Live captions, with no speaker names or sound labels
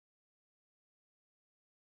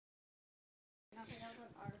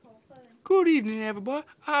Good evening, everybody.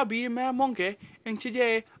 I'll be your Mad Monkey, and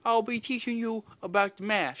today I'll be teaching you about the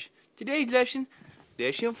math. Today's lesson,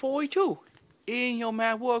 lesson 42. In your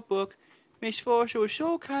math workbook, Miss Forrester was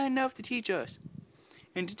so kind enough to teach us.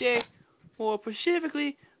 And today, more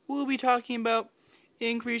specifically, we'll be talking about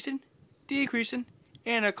increasing, decreasing,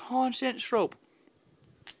 and a constant slope.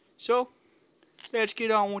 So, let's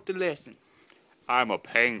get on with the lesson. I'm a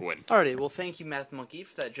penguin. Alrighty, well thank you Math Monkey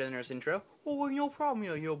for that generous intro. Oh, no problem,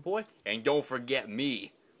 yo boy. And don't forget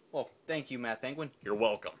me. Well, thank you Math Penguin. You're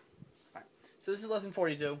welcome. Alright, so this is lesson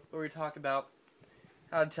 42, where we talk about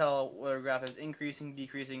how to tell whether a graph is increasing,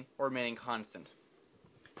 decreasing, or remaining constant.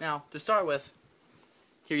 Now, to start with,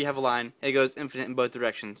 here you have a line. It goes infinite in both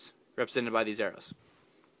directions, represented by these arrows.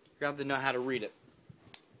 You have to know how to read it.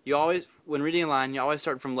 You always, when reading a line, you always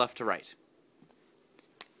start from left to right.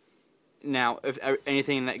 Now, if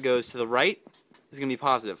anything that goes to the right is going to be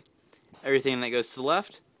positive. Everything that goes to the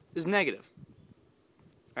left is negative.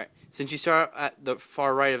 Alright, since you start at the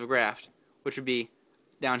far right of a graph, which would be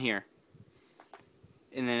down here,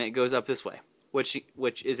 and then it goes up this way, which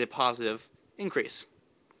is a positive increase.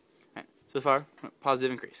 Alright, so far,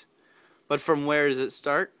 positive increase. But from where does it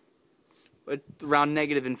start? Around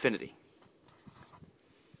negative infinity.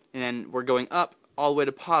 And then we're going up all the way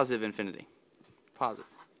to positive infinity. Positive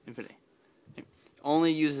infinity.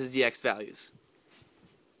 Only uses the x values.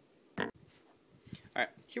 Alright,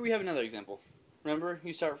 here we have another example. Remember,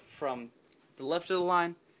 you start from the left of the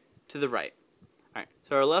line to the right. Alright,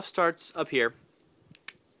 so our left starts up here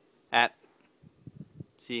at,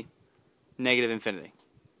 let's see, negative infinity.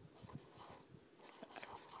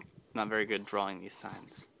 Not very good drawing these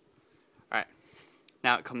signs. Alright,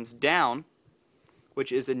 now it comes down,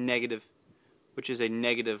 which is a negative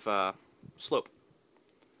slope,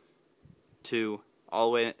 to all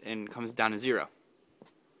the way, and comes down to 0.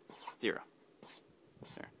 0.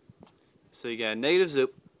 There. So you got a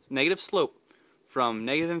negative slope from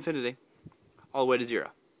negative infinity all the way to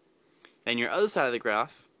 0. Then your other side of the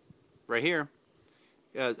graph, right here,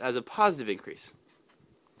 has a positive increase,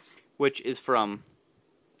 which is from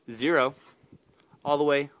 0 all the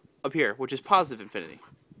way up here, which is positive infinity.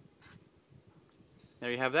 There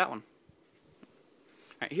you have that one.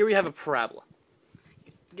 Alright, here we have a parabola.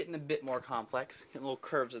 Getting a bit more complex, getting little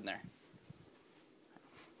curves in there.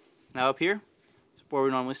 Now up here is where we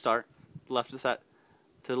normally start, left to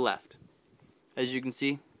the left. As you can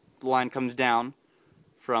see, the line comes down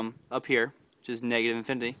from up here, which is negative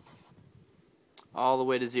infinity, all the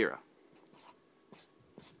way to 0.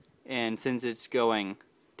 And since it's going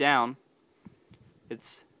down,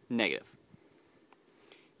 it's negative.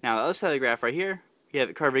 Now the other side of the graph right here, you have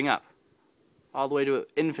it curving up, all the way to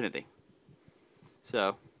infinity.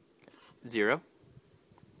 So, 0,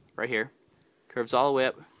 right here, curves all the way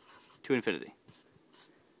up to infinity.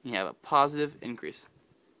 You have a positive increase.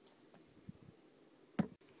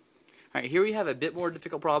 Alright, here we have a bit more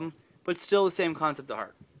difficult problem, but still the same concept at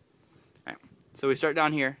heart. Alright, so we start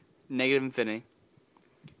down here, negative infinity,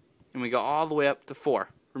 and we go all the way up to 4.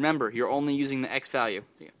 Remember, you're only using the x value.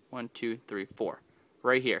 1, 2, 3, 4.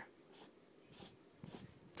 Right here.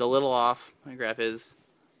 It's a little off, my graph is,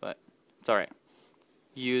 but it's alright.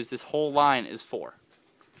 Use this whole line is 4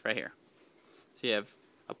 right here. So you have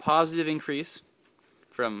a positive increase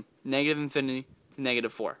from negative infinity to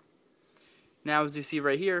negative 4. Now as you see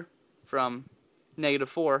right here, from negative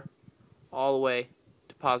 4 all the way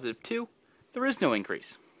to positive 2, there is no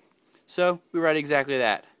increase. So we write exactly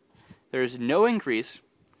that. There is no increase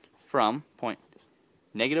from point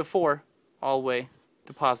negative 4 all the way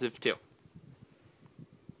to positive 2.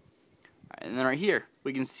 And then right here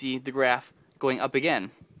we can see the graph going up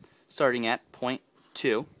again, starting at point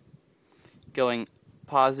 2, going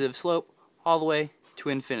positive slope all the way to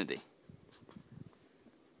infinity.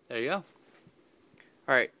 There you go.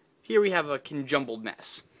 Alright, here we have a conjumbled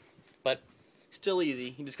mess, but still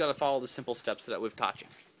easy. You just got to follow the simple steps that we've taught you.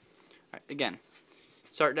 Alright, again,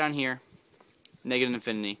 start down here, negative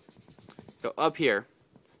infinity, go up here,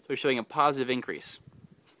 so we're showing a positive increase.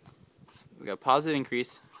 We got a positive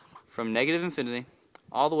increase from negative infinity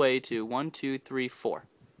all the way to 1, 2, 3, 4.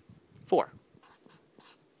 4.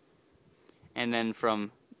 And then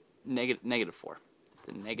from negative 4. It's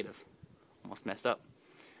a negative. Almost messed up.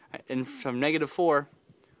 Right, and from negative 4,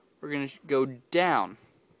 we're going to go down.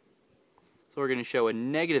 So we're going to show a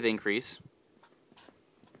negative increase,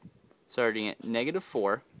 starting at negative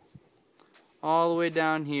 4, all the way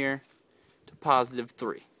down here to positive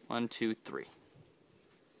 3. 1, 2, 3.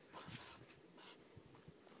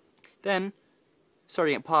 Then,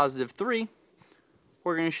 starting at positive 3,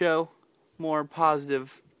 we're going to show a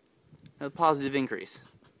positive increase.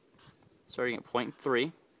 Starting at point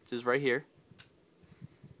 3, which is right here.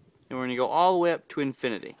 And we're going to go all the way up to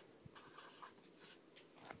infinity.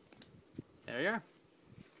 There you are.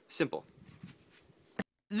 Simple.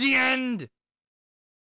 The end!